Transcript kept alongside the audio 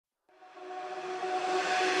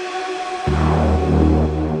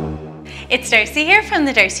It's Darcy here from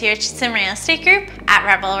the Darcy Richardson Real Estate Group at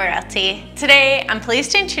Rebel Realty. Today, I'm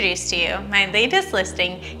pleased to introduce to you my latest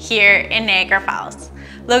listing here in Niagara Falls.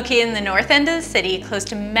 Located in the north end of the city, close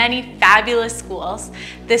to many fabulous schools,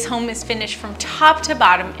 this home is finished from top to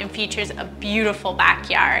bottom and features a beautiful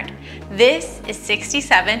backyard. This is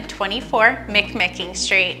 6724 McMicking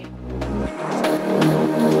Street.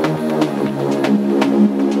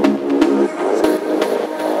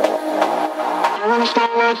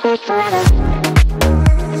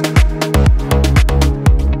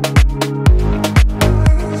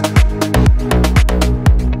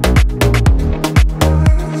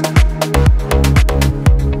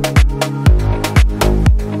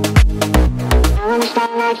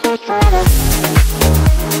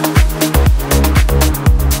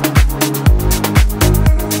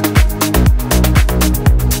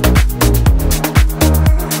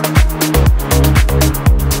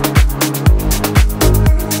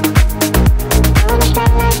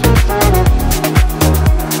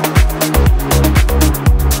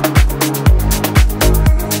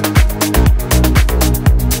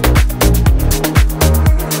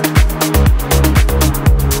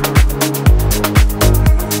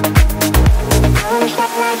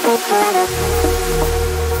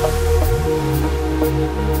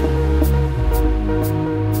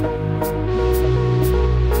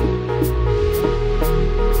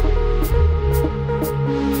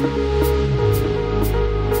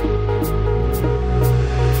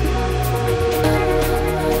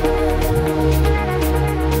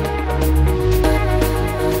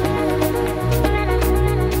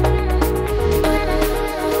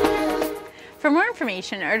 For more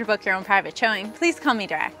information or to book your own private showing, please call me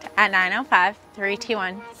direct at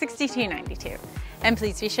 905-321-6292. And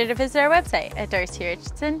please be sure to visit our website at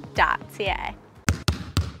darcyrichardson.ca.